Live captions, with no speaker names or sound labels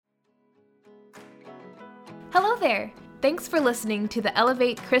Hello there! Thanks for listening to the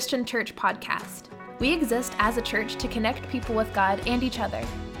Elevate Christian Church podcast. We exist as a church to connect people with God and each other.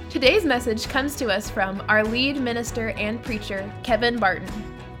 Today's message comes to us from our lead minister and preacher, Kevin Barton.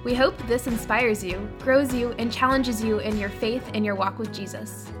 We hope this inspires you, grows you, and challenges you in your faith and your walk with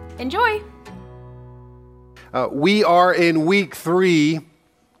Jesus. Enjoy! We are in week 3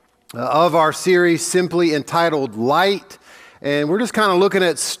 of our series simply entitled Light. And we're just kind of looking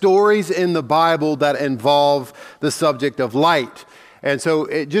at stories in the Bible that involve the subject of light. And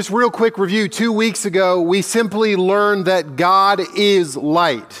so just real quick review, 2 weeks ago, we simply learned that God is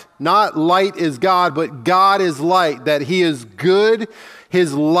light. Not light is God, but God is light, that He is good.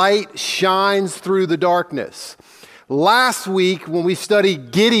 His light shines through the darkness. Last week, when we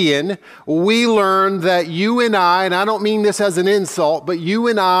studied Gideon, we learned that you and I don't mean this as an insult, but you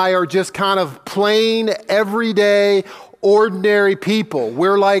and I are just kind of plain, everyday, ordinary people.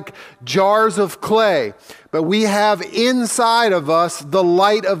 We're like jars of clay, but we have inside of us the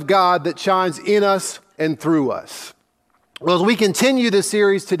light of God that shines in us and through us. Well, as we continue this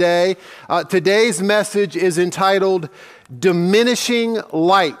series today, today's message is entitled Diminishing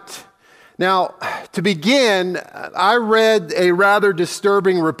Light. Now, to begin, I read a rather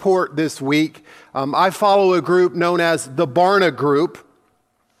disturbing report this week. I follow a group known as the Barna Group.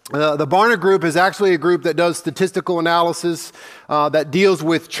 The Barna Group is actually a group that does statistical analysis that deals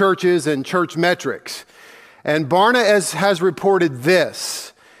with churches and church metrics. And Barna has reported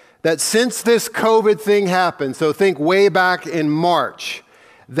this, that since this COVID thing happened, so think way back in March,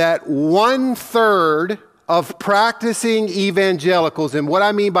 that 1/3 of practicing evangelicals, and what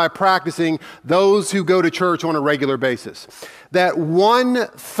I mean by practicing, those who go to church on a regular basis, that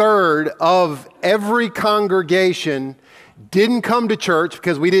 1/3 of every congregation didn't come to church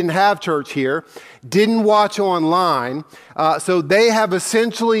because we didn't have church here, didn't watch online, so they have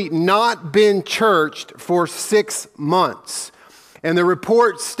essentially not been churched for 6 months. And the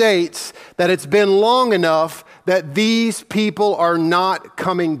report states that it's been long enough that these people are not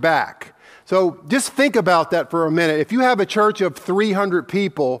coming back. So just think about that for a minute. If you have a church of 300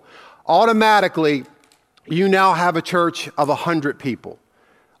 people, automatically you now have a church of 100 people.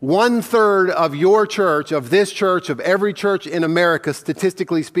 1/3 of your church, of this church, of every church in America,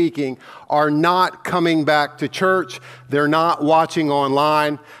 statistically speaking, are not coming back to church. They're not watching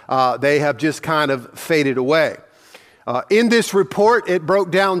online. They have just kind of faded away. In this report, it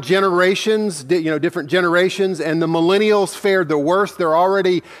broke down generations, different generations, and the millennials fared the worst. There are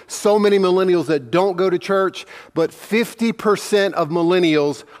already so many millennials that don't go to church, but 50% of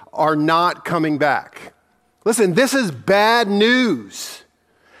millennials are not coming back. Listen, this is bad news.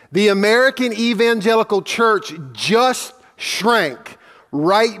 The American evangelical church just shrank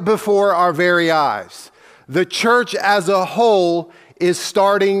right before our very eyes. The church as a whole is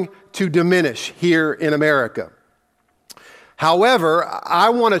starting to diminish here in America. However, I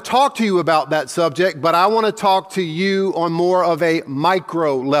want to talk to you about that subject, but I want to talk to you on more of a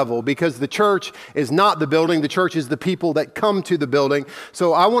micro level because the church is not the building. The church is the people that come to the building.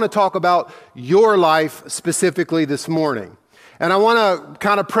 So I want to talk about your life specifically this morning. And I want to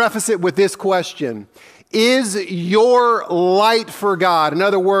kind of preface it with this question. Is your light for God, in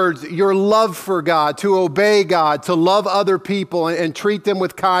other words, your love for God, to obey God, to love other people and treat them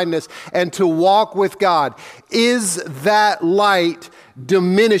with kindness and to walk with God, is that light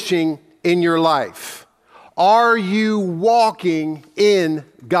diminishing in your life? Are you walking in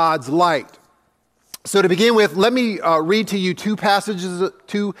God's light? So to begin with, let me read to you two passages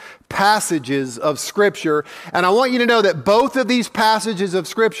of Scripture, and I want you to know that both of these passages of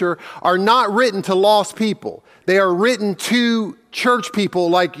Scripture are not written to lost people. They are written to church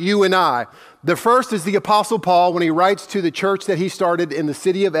people like you and I. The first is the Apostle Paul when he writes to the church that he started in the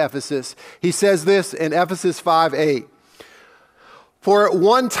city of Ephesus. He says this in Ephesus 5:8. For at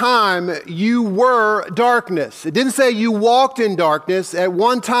one time you were darkness. It didn't say you walked in darkness. At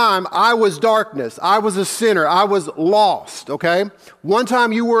one time I was darkness. I was a sinner. I was lost, okay? One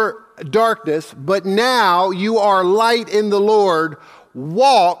time you were darkness, but now you are light in the Lord.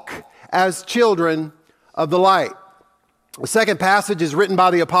 Walk as children of the light. The second passage is written by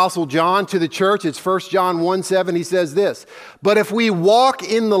the Apostle John to the church. It's 1 John 1:7. He says this, but if we walk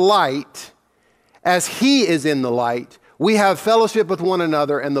in the light as He is in the light, we have fellowship with one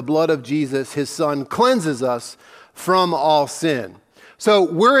another, and the blood of Jesus, His Son, cleanses us from all sin. So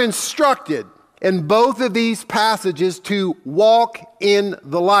we're instructed in both of these passages to walk in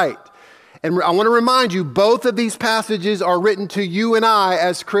the light. And I want to remind you, both of these passages are written to you and I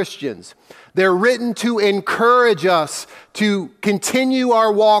as Christians. They're written to encourage us to continue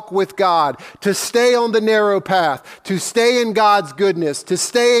our walk with God, to stay on the narrow path, to stay in God's goodness, to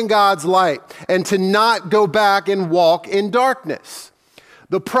stay in God's light, and to not go back and walk in darkness.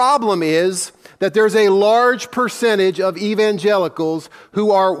 The problem is that there's a large percentage of evangelicals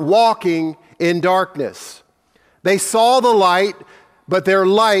who are walking in darkness. They saw the light, but their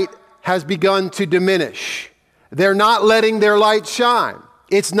light has begun to diminish. They're not letting their light shine.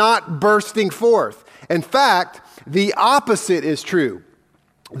 It's not bursting forth. In fact, the opposite is true.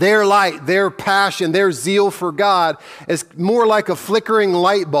 Their light, their passion, their zeal for God is more like a flickering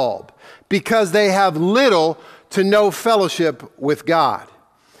light bulb because they have little to no fellowship with God.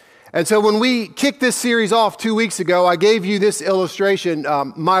 And so when we kicked this series off 2 weeks ago, I gave you this illustration.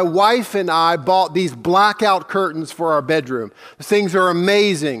 My wife and I bought these blackout curtains for our bedroom. These things are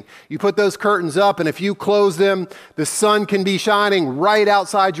amazing. You put those curtains up, and if you close them, the sun can be shining right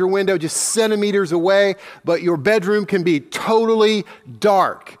outside your window, just centimeters away, but your bedroom can be totally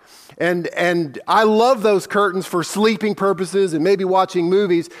dark. And I love those curtains for sleeping purposes and maybe watching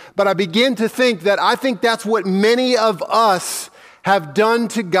movies, but I begin to think that that's what many of us have done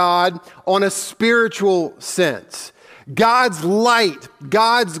to God on a spiritual sense. God's light,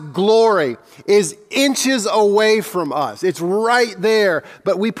 God's glory is inches away from us. It's right there,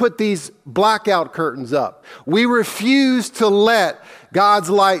 but we put these blackout curtains up. We refuse to let God's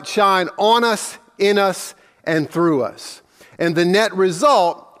light shine on us, in us, and through us. And the net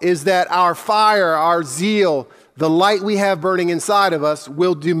result is that our fire, our zeal, the light we have burning inside of us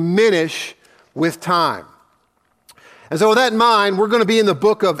will diminish with time. And so with that in mind, we're going to be in the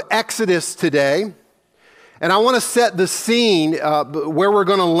book of Exodus today. And I want to set the scene where we're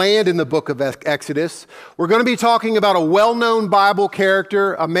going to land in the book of Exodus. We're going to be talking about a well-known Bible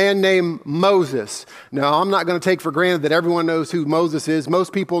character, a man named Moses. Now, I'm not going to take for granted that everyone knows who Moses is.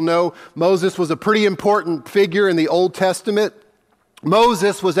 Most people know Moses was a pretty important figure in the Old Testament.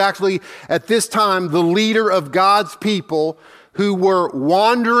 Moses was actually, at this time, the leader of God's people who were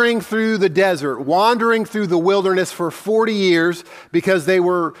wandering through the desert, wandering through the wilderness for 40 years because they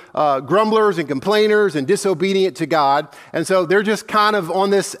were grumblers and complainers and disobedient to God. And so they're just kind of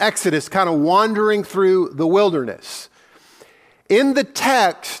on this exodus, kind of wandering through the wilderness. In the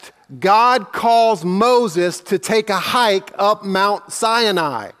text, God calls Moses to take a hike up Mount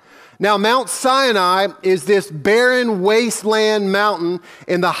Sinai. Now, Mount Sinai is this barren wasteland mountain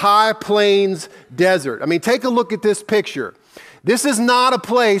in the high plains desert. I mean, take a look at this picture. This is not a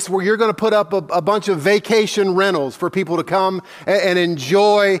place where you're going to put up a bunch of vacation rentals for people to come and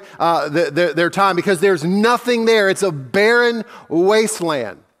enjoy their time because there's nothing there. It's a barren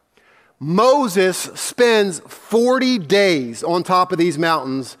wasteland. Moses spends 40 days on top of these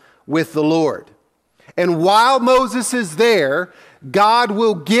mountains with the Lord. And while Moses is there, God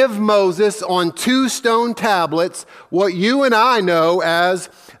will give Moses on 2 stone tablets what you and I know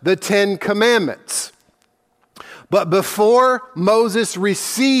as the 10 Commandments. But before Moses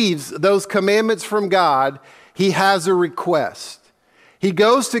receives those commandments from God, he has a request. He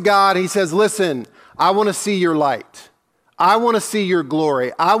goes to God, he says, listen, I want to see your light. I want to see your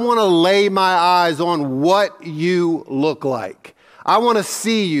glory. I want to lay my eyes on what you look like. I want to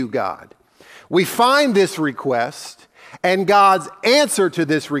see you, God. We find this request and God's answer to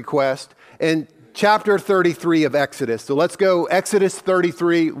this request in chapter 33 of Exodus. So let's go Exodus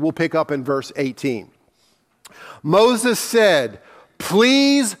 33. We'll pick up in verse 18. Moses said,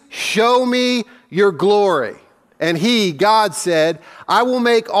 please show me your glory. And he, God, said, I will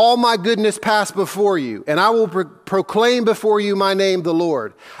make all my goodness pass before you, and I will proclaim before you my name, the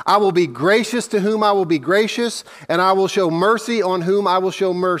Lord. I will be gracious to whom I will be gracious, and I will show mercy on whom I will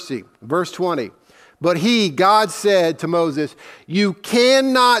show mercy. Verse 20. But he, God, said to Moses, you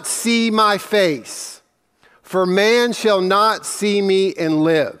cannot see my face, for man shall not see me and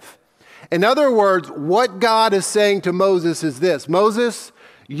live. In other words, what God is saying to Moses is this: Moses,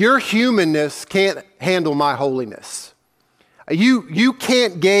 your humanness can't handle my holiness. You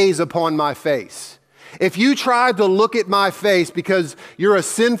can't gaze upon my face. If you try to look at my face because you're a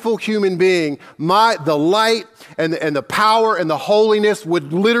sinful human being, the light and the power and the holiness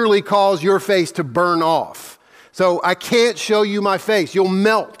would literally cause your face to burn off. So I can't show you my face. You'll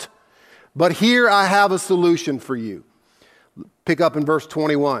melt. But here I have a solution for you. Pick up in verse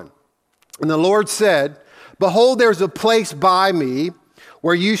 21. And the Lord said, behold, there's a place by me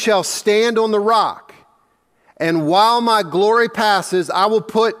where you shall stand on the rock. And while my glory passes, I will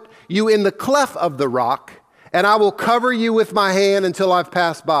put you in the cleft of the rock, and I will cover you with my hand until I've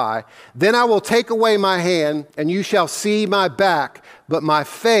passed by. Then I will take away my hand, and you shall see my back, but my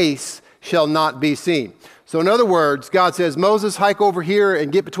face shall not be seen. So in other words, God says, Moses, hike over here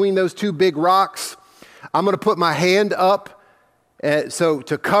and get between those two big rocks. I'm going to put my hand up so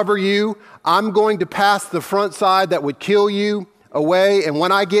to cover you. I'm going to pass the front side that would kill you away. And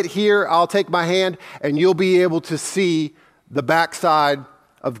when I get here, I'll take my hand and you'll be able to see the backside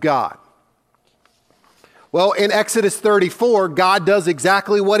of God. Well, in Exodus 34, God does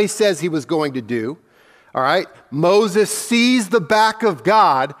exactly what he says he was going to do. All right. Moses sees the back of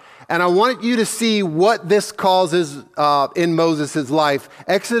God. And I want you to see what this causes in Moses' life.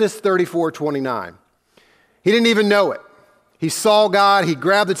 Exodus 34:29. He didn't even know it. He saw God. He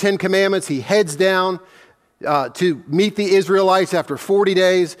grabbed the 10 Commandments. He heads down to meet the Israelites after 40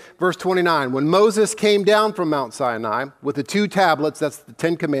 days. Verse 29. When Moses came down from Mount Sinai with the 2 tablets, that's the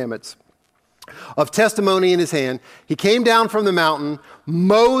 10 Commandments, of testimony in his hand, he came down from the mountain.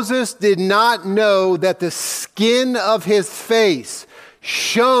 Moses did not know that the skin of his face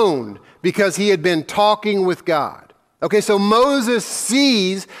shone because he had been talking with God. Okay, so Moses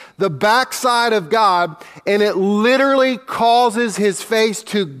sees the backside of God, and it literally causes his face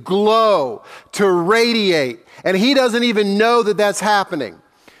to glow, to radiate, and he doesn't even know that that's happening.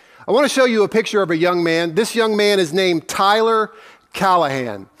 I want to show you a picture of a young man. This young man is named Tyler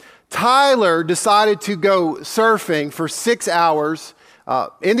Callahan. Tyler decided to go surfing for 6 hours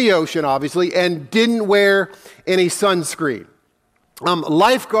in the ocean, obviously, and didn't wear any sunscreen.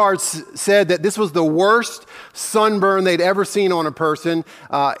 Lifeguards said that this was the worst sunburn they'd ever seen on a person.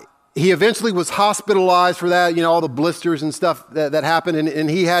 He eventually was hospitalized for that, all the blisters and stuff that happened, and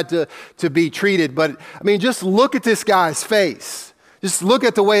he had to be treated. But, I mean, just look at this guy's face. Just look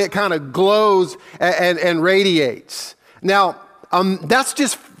at the way it kind of glows and radiates. Now, that's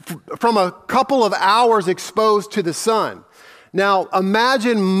just from a couple of hours exposed to the sun. Now,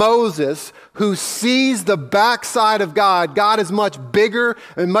 imagine Moses, who sees the backside of God. God is much bigger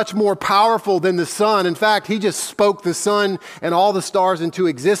and much more powerful than the sun. In fact, he just spoke the sun and all the stars into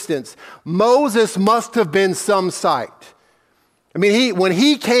existence. Moses must have been some sight. I mean, when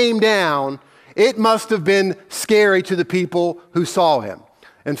he came down, it must have been scary to the people who saw him.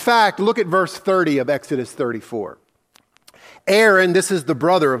 In fact, look at verse 30 of Exodus 34. Aaron, this is the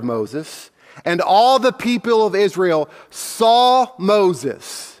brother of Moses, and all the people of Israel saw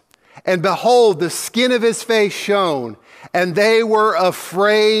Moses, and behold, the skin of his face shone, and they were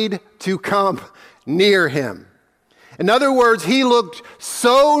afraid to come near him. In other words, he looked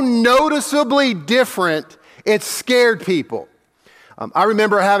so noticeably different, it scared people. I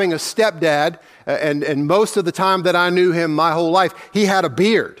remember having a stepdad, and most of the time that I knew him my whole life, he had a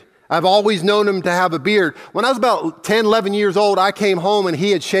beard. I've always known him to have a beard. When I was about 10, 11 years old, I came home and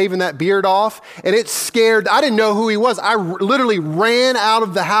he had shaven that beard off, and it scared, I didn't know who he was. I literally ran out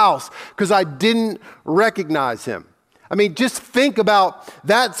of the house because I didn't recognize him. I mean, just think about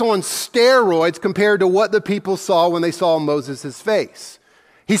that's on steroids compared to what the people saw when they saw Moses' face.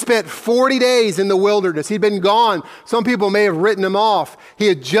 He spent 40 days in the wilderness. He'd been gone. Some people may have written him off. He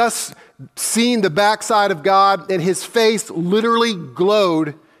had just seen the backside of God, and his face literally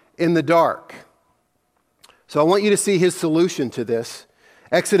glowed in the dark. So I want you to see his solution to this.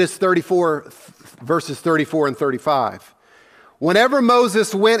 Exodus 34, verses 34 and 35. Whenever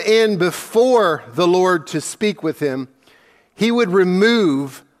Moses went in before the Lord to speak with him, he would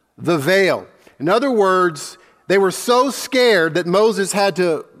remove the veil. In other words, they were so scared that Moses had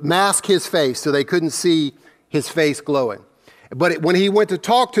to mask his face so they couldn't see his face glowing. But when he went to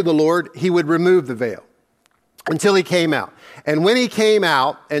talk to the Lord, he would remove the veil until he came out. And when he came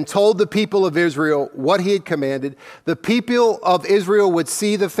out and told the people of Israel what he had commanded, the people of Israel would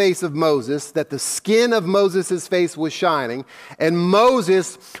see the face of Moses, that the skin of Moses' face was shining, and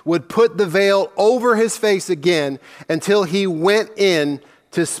Moses would put the veil over his face again until he went in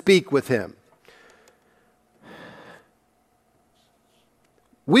to speak with him.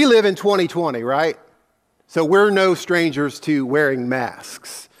 We live in 2020, right? So we're no strangers to wearing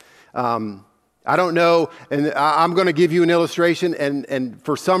masks. I don't know, and I'm going to give you an illustration, and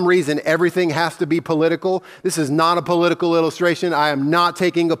for some reason, everything has to be political. This is not a political illustration. I am not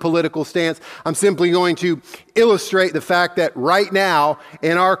taking a political stance. I'm simply going to illustrate the fact that right now,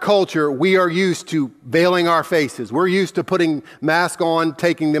 in our culture, we are used to veiling our faces. We're used to putting masks on,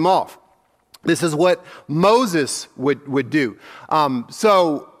 taking them off. This is what Moses would do.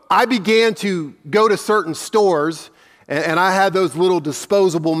 So I began to go to certain stores And I had those little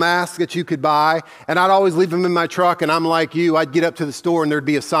disposable masks that you could buy, and I'd always leave them in my truck, and I'm like you, I'd get up to the store and there'd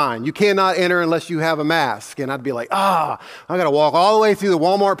be a sign, you cannot enter unless you have a mask. And I'd be like, I gotta walk all the way through the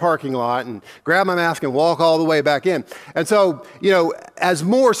Walmart parking lot and grab my mask and walk all the way back in. And so, as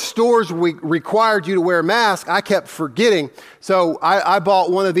more stores required you to wear a mask, I kept forgetting. So I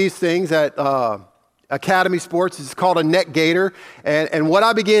bought one of these things at Academy Sports. It's called a neck gaiter. And what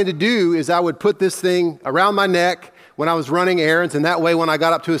I began to do is I would put this thing around my neck when I was running errands, and that way when I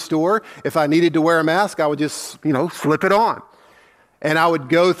got up to a store, if I needed to wear a mask, I would just, slip it on. And I would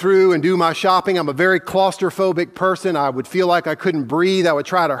go through and do my shopping. I'm a very claustrophobic person. I would feel like I couldn't breathe. I would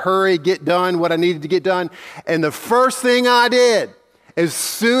try to hurry, get done what I needed to get done. And the first thing I did, as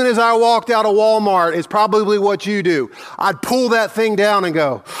soon as I walked out of Walmart, is probably what you do. I'd pull that thing down and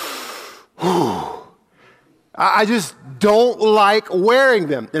go, whew. I just don't like wearing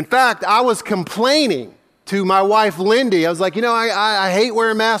them. In fact, I was complaining to my wife, Lindy. I was like, I hate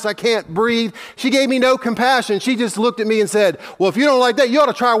wearing masks. I can't breathe. She gave me no compassion. She just looked at me and said, well, if you don't like that, you ought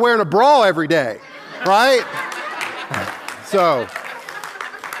to try wearing a bra every day, right? So,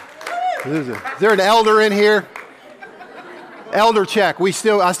 is there an elder in here? Elder check. I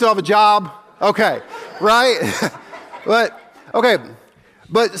still have a job? Okay, right?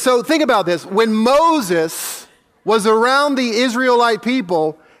 But so think about this. When Moses was around the Israelite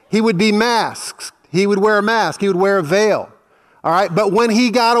people, he would be masked. He would wear a mask. He would wear a veil. All right. But when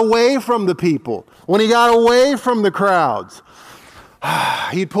he got away from the people, when he got away from the crowds,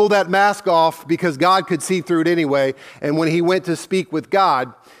 he'd pull that mask off because God could see through it anyway. And when he went to speak with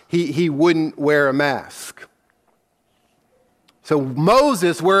God, he wouldn't wear a mask. So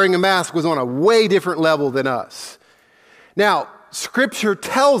Moses wearing a mask was on a way different level than us. Now, Scripture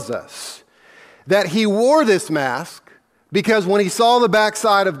tells us that he wore this mask because when he saw the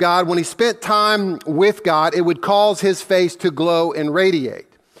backside of God, when he spent time with God, it would cause his face to glow and radiate.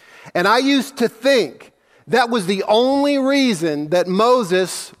 And I used to think that was the only reason that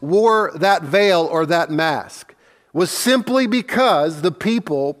Moses wore that veil or that mask, was simply because the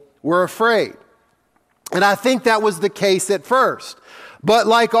people were afraid. And I think that was the case at first. But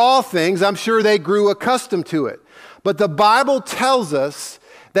like all things, I'm sure they grew accustomed to it. But the Bible tells us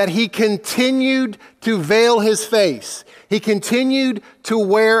that he continued to veil his face. He continued to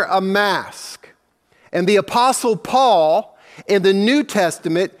wear a mask. And the Apostle Paul in the New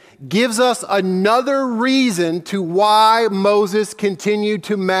Testament gives us another reason to why Moses continued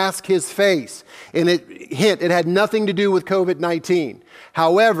to mask his face. And it had nothing to do with COVID-19.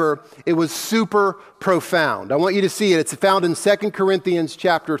 However, it was super profound. I want you to see it. It's found in 2 Corinthians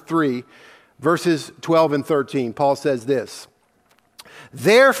chapter 3, verses 12 and 13. Paul says this,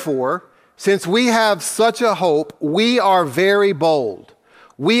 "Therefore, since we have such a hope, we are very bold.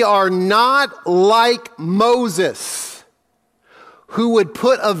 We are not like Moses, who would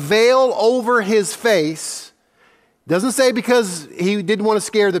put a veil over his face." Doesn't say because he didn't want to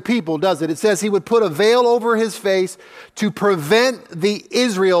scare the people, does it? It says he would put a veil over his face to prevent the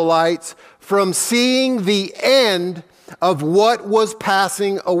Israelites from seeing the end of what was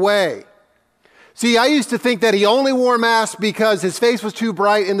passing away. See, I used to think that he only wore a mask because his face was too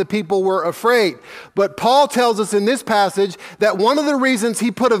bright and the people were afraid. But Paul tells us in this passage that one of the reasons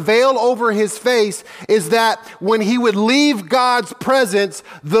he put a veil over his face is that when he would leave God's presence,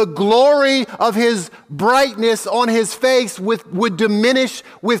 the glory of his brightness on his face would diminish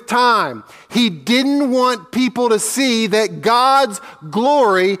with time. He didn't want people to see that God's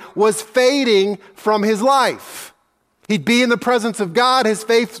glory was fading from his life. He'd be in the presence of God, his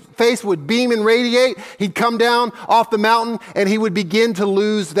face would beam and radiate, he'd come down off the mountain, and he would begin to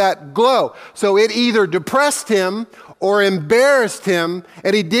lose that glow. So it either depressed him or embarrassed him,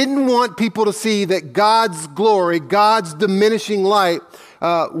 and he didn't want people to see that God's glory, God's diminishing light,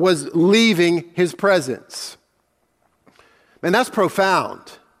 was leaving his presence. And that's profound.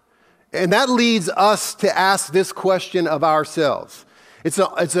 And that leads us to ask this question of ourselves. It's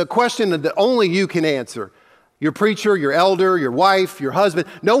a question that only you can answer. Your preacher, your elder, your wife, your husband.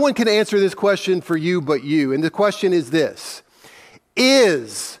 No one can answer this question for you but you. And the question is this: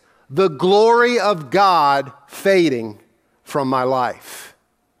 is the glory of God fading from my life?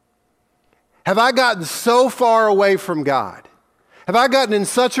 Have I gotten so far away from God? Have I gotten in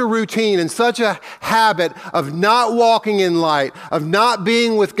such a routine and such a habit of not walking in light, of not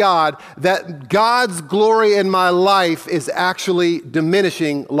being with God, that God's glory in my life is actually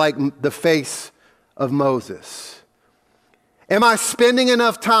diminishing like the face of Moses? Am I spending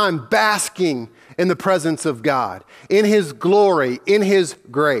enough time basking in the presence of God, in his glory, in his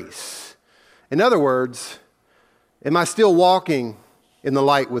grace? In other words, am I still walking in the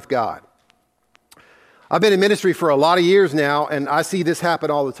light with God? I've been in ministry for a lot of years now, and I see this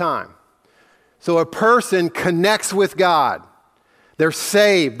happen all the time. So a person connects with God. They're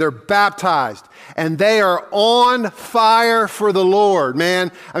saved, they're baptized, and they are on fire for the Lord,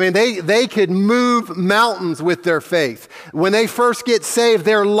 man. I mean, they could move mountains with their faith. When they first get saved,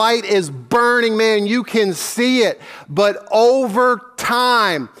 their light is burning, man. You can see it. But over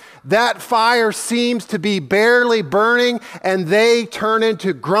time, that fire seems to be barely burning, and they turn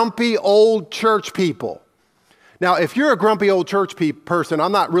into grumpy old church people. Now, if you're a grumpy old church person,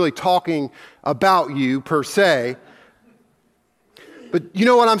 I'm not really talking about you per se. But you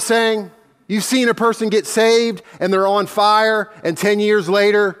know what I'm saying? You've seen a person get saved and they're on fire, and 10 years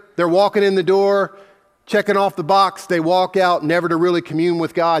later, they're walking in the door, checking off the box. They walk out, never to really commune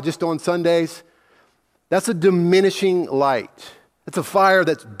with God, just on Sundays. That's a diminishing light. That's a fire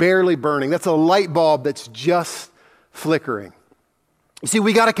that's barely burning. That's a light bulb that's just flickering. You see,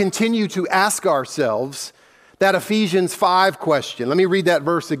 we got to continue to ask ourselves that Ephesians 5 question. Let me read that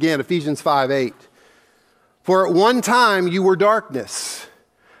verse again, Ephesians 5:8. For at one time you were darkness,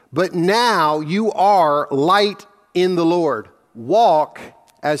 but now you are light in the Lord. Walk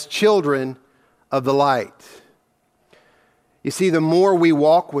as children of the light. You see, the more we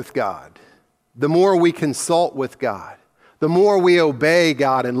walk with God, the more we consult with God, the more we obey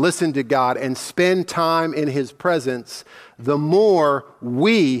God and listen to God and spend time in His presence, the more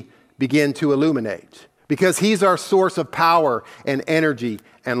we begin to illuminate, because He's our source of power and energy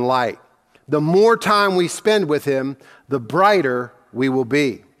and light. The more time we spend with Him, the brighter we will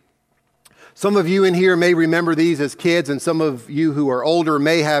be. Some of you in here may remember these as kids, and some of you who are older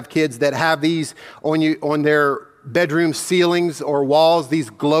may have kids that have these on their bedroom ceilings or walls, these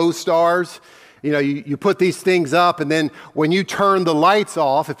glow stars. You know, you put these things up, and then when you turn the lights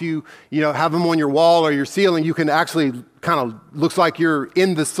off, if you have them on your wall or your ceiling, you can actually kind of looks like you're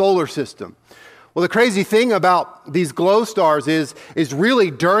in the solar system. Well, the crazy thing about these glow stars is really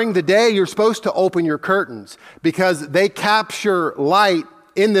during the day, you're supposed to open your curtains because they capture light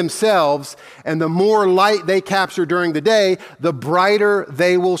in themselves, and the more light they capture during the day, the brighter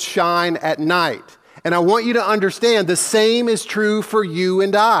they will shine at night. And I want you to understand the same is true for you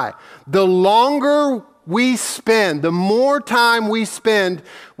and I. The longer we spend, the more time we spend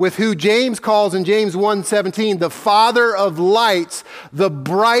with who James calls in James 1:17, the Father of lights, the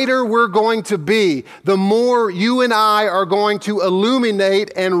brighter we're going to be, the more you and I are going to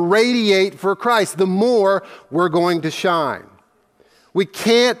illuminate and radiate for Christ, the more we're going to shine. We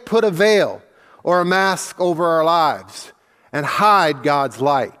can't put a veil or a mask over our lives and hide God's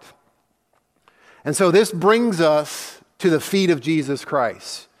light. And so this brings us to the feet of Jesus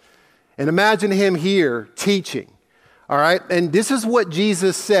Christ. And imagine Him here teaching, all right? And this is what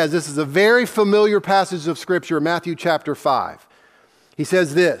Jesus says. This is a very familiar passage of Scripture, Matthew chapter 5. He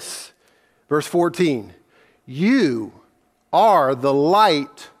says this, verse 14, "You are the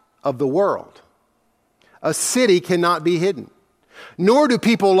light of the world. A city cannot be hidden. Nor do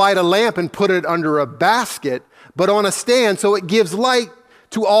people light a lamp and put it under a basket, but on a stand so it gives light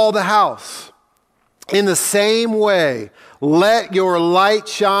to all the house. In the same way, let your light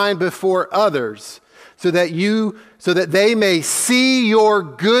shine before others so that they may see your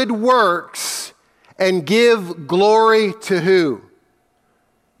good works and give glory to who?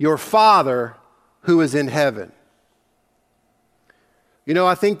 Your Father who is in heaven." You know,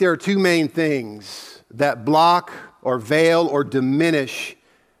 I think there are two main things that block or veil or diminish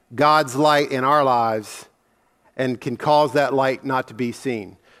God's light in our lives and can cause that light not to be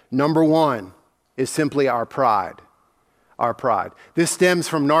seen. Number one is simply our pride. Our pride. This stems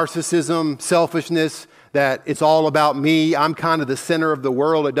from narcissism, selfishness, that it's all about me. I'm kind of the center of the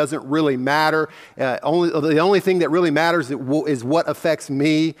world. It doesn't really matter. The only thing that really matters is what affects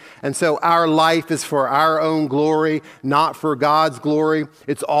me. And so our life is for our own glory, not for God's glory.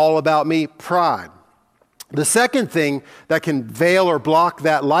 It's all about me. Pride. The second thing that can veil or block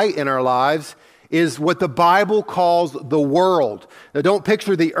that light in our lives is what the Bible calls the world. Now, don't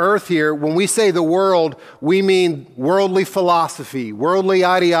picture the earth here. When we say the world, we mean worldly philosophy, worldly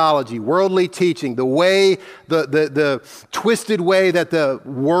ideology, worldly teaching, the way, the twisted way that the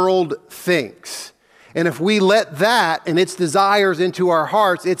world thinks. And if we let that and its desires into our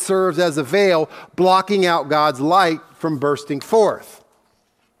hearts, it serves as a veil, blocking out God's light from bursting forth.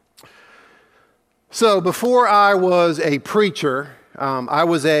 So before I was a preacher, I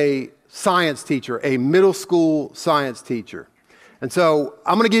was a science teacher, a middle school science teacher. And so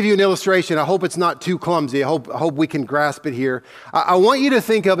I'm going to give you an illustration. I hope it's not too clumsy. I hope we can grasp it here. I want you to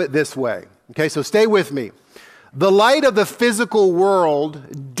think of it this way. Okay, so stay with me. The light of the physical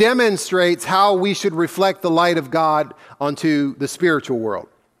world demonstrates how we should reflect the light of God onto the spiritual world.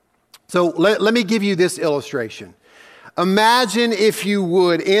 So let me give you this illustration. Imagine, if you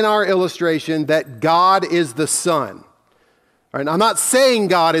would, in our illustration, that God is the sun. All right, I'm not saying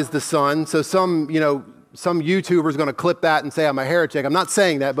God is the sun, so some YouTuber is going to clip that and say I'm a heretic. I'm not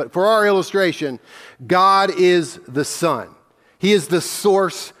saying that, but for our illustration, God is the sun. He is the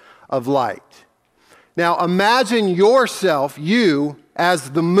source of light. Now imagine yourself, you,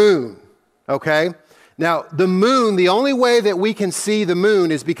 as the moon, okay? Now the moon, the only way that we can see the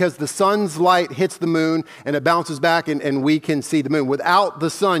moon is because the sun's light hits the moon and it bounces back and we can see the moon. Without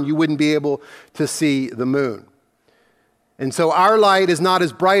the sun, you wouldn't be able to see the moon. And so our light is not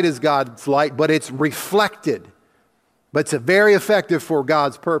as bright as God's light, but it's reflected. But it's very effective for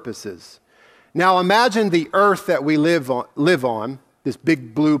God's purposes. Now imagine the earth that we live on, this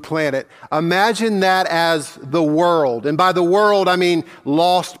big blue planet. Imagine that as the world. And by the world, I mean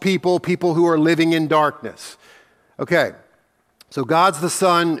lost people, people who are living in darkness. Okay, so God's the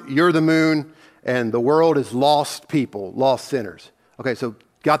sun, you're the moon, and the world is lost people, lost sinners. Okay, so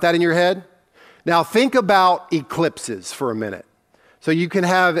got that in your head? Now think about eclipses for a minute. So you can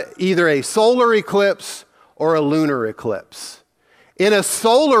have either a solar eclipse or a lunar eclipse. In a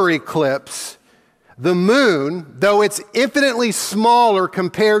solar eclipse, the moon, though it's infinitely smaller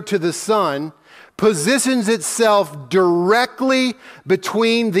compared to the sun, positions itself directly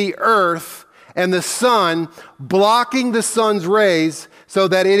between the earth and the sun, blocking the sun's rays so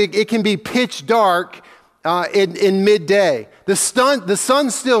that it can be pitch dark in midday. The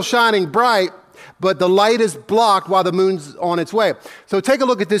sun's still shining bright, but the light is blocked while the moon's on its way. So take a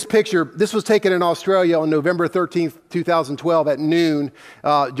look at this picture. This was taken in Australia on November 13th, 2012 at noon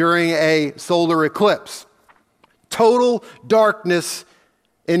during a solar eclipse. Total darkness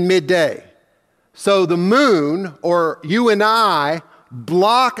in midday. So the moon, or you and I,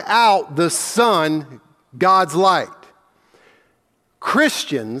 block out the sun, God's light.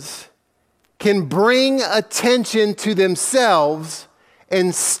 Christians can bring attention to themselves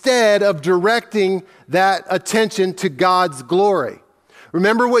instead of directing that attention to God's glory.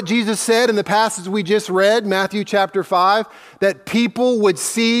 Remember what Jesus said in the passage we just read, Matthew chapter 5, that people would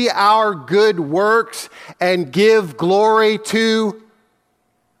see our good works and give glory to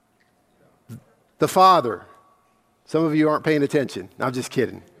the Father. Some of you aren't paying attention. I'm just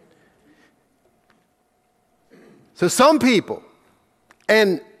kidding. So some people,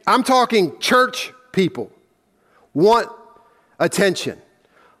 and I'm talking church people, want attention.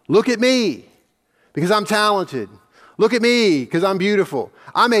 Look at me because I'm talented. Look at me because I'm beautiful.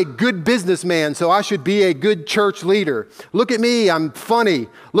 I'm a good businessman, so I should be a good church leader. Look at me, I'm funny.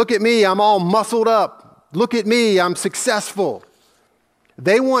 Look at me, I'm all muscled up. Look at me, I'm successful.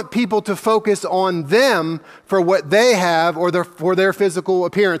 They want people to focus on them for what they have or for their physical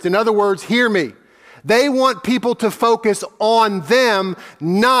appearance. In other words, hear me. They want people to focus on them,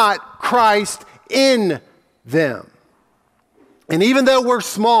 not Christ in them. And even though we're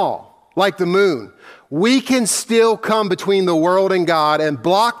small, like the moon, we can still come between the world and God and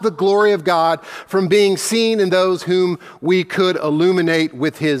block the glory of God from being seen in those whom we could illuminate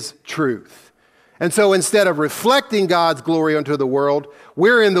with His truth. And so instead of reflecting God's glory unto the world,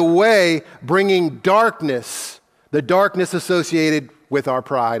 we're in the way bringing darkness, the darkness associated with our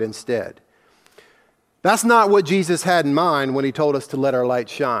pride instead. That's not what Jesus had in mind when He told us to let our light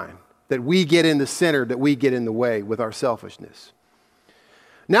shine, that we get in the center, that we get in the way with our selfishness.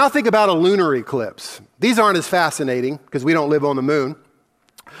 Now think about a lunar eclipse. These aren't as fascinating because we don't live on the moon.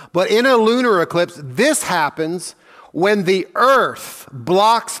 But in a lunar eclipse, this happens when the earth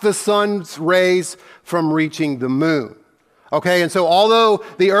blocks the sun's rays from reaching the moon. Okay, and so although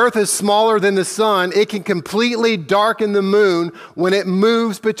the earth is smaller than the sun, it can completely darken the moon when it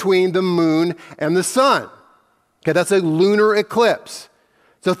moves between the moon and the sun. Okay, that's a lunar eclipse.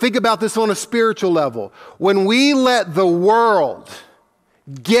 So think about this on a spiritual level. When we let the world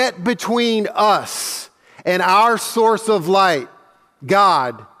get between us and our source of light,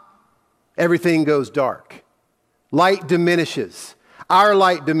 God, everything goes dark. Light diminishes. Our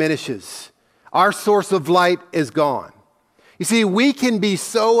light diminishes. Our source of light is gone. You see, we can be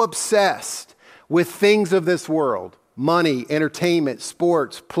so obsessed with things of this world, money, entertainment,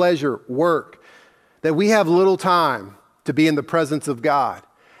 sports, pleasure, work, that we have little time to be in the presence of God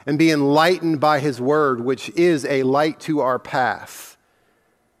and be enlightened by His word, which is a light to our path,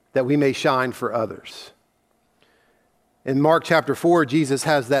 that we may shine for others. In Mark chapter 4, Jesus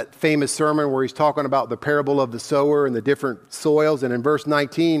has that famous sermon where He's talking about the parable of the sower and the different soils. And in verse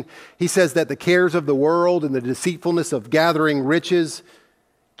 19, He says that the cares of the world and the deceitfulness of gathering riches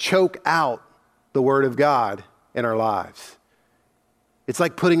choke out the word of God in our lives. It's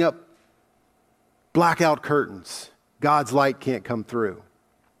like putting up blackout curtains. God's light can't come through.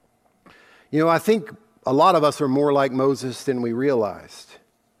 You know, I think a lot of us are more like Moses than we realized.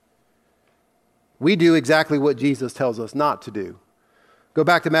 We do exactly what Jesus tells us not to do. Go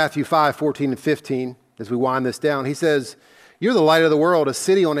back to Matthew 5:14 and 15 as we wind this down. He says, "You're the light of the world. A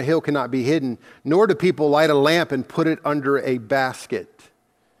city on a hill cannot be hidden, nor do people light a lamp and put it under a basket."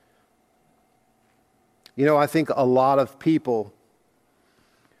 You know, I think a lot of people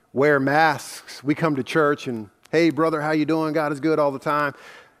wear masks. We come to church and, "Hey, brother, how you doing? God is good all the time."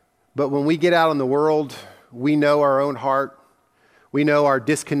 But when we get out in the world, we know our own heart. We know our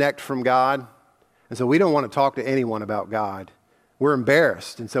disconnect from God. And so we don't want to talk to anyone about God. We're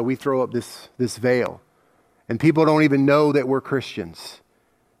embarrassed, and so we throw up this veil. And people don't even know that we're Christians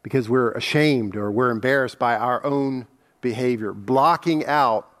because we're ashamed or we're embarrassed by our own behavior, blocking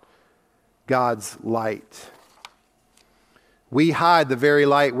out God's light. We hide the very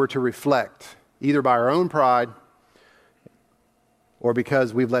light we're to reflect, either by our own pride or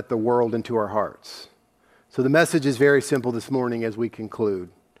because we've let the world into our hearts. So the message is very simple this morning as we conclude.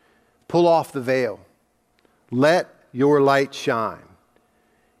 Pull off the veil. Let your light shine.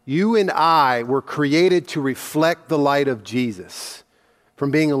 You and I were created to reflect the light of Jesus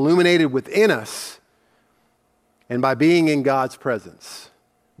from being illuminated within us and by being in God's presence.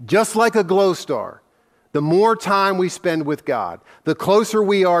 Just like a glow star, the more time we spend with God, the closer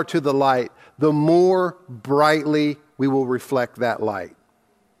we are to the light, the more brightly we will reflect that light.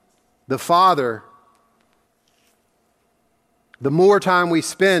 The more time we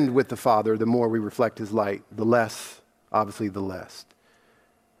spend with the Father, the more we reflect His light, the less, obviously, the less.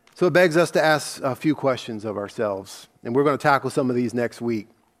 So it begs us to ask a few questions of ourselves, and we're going to tackle some of these next week.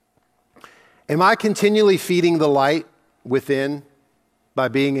 Am I continually feeding the light within by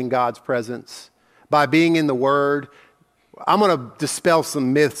being in God's presence, by being in the Word? I'm going to dispel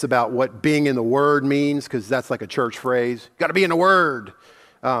some myths about what being in the Word means, because that's like a church phrase. Got to be in the Word.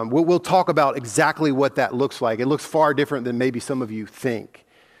 We'll talk about exactly what that looks like. It looks far different than maybe some of you think.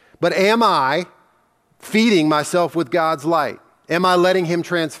 But am I feeding myself with God's light? Am I letting Him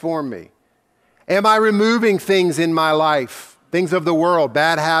transform me? Am I removing things in my life, things of the world,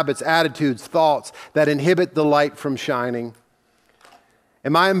 bad habits, attitudes, thoughts that inhibit the light from shining?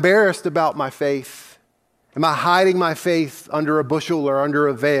 Am I embarrassed about my faith? Am I hiding my faith under a bushel or under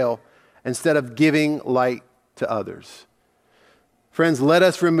a veil instead of giving light to others? Friends, let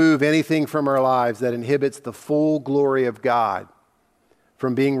us remove anything from our lives that inhibits the full glory of God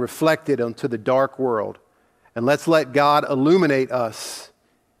from being reflected onto the dark world. And let's let God illuminate us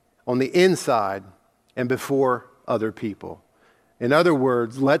on the inside and before other people. In other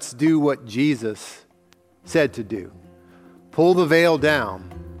words, let's do what Jesus said to do. Pull the veil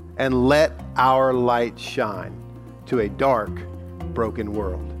down and let our light shine to a dark, broken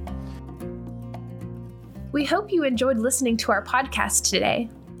world. We hope you enjoyed listening to our podcast today.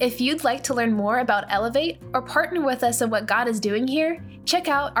 If you'd like to learn more about Elevate or partner with us in what God is doing here, check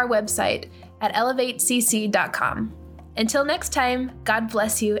out our website at elevatecc.com. Until next time, God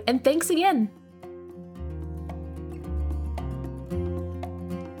bless you, and thanks again.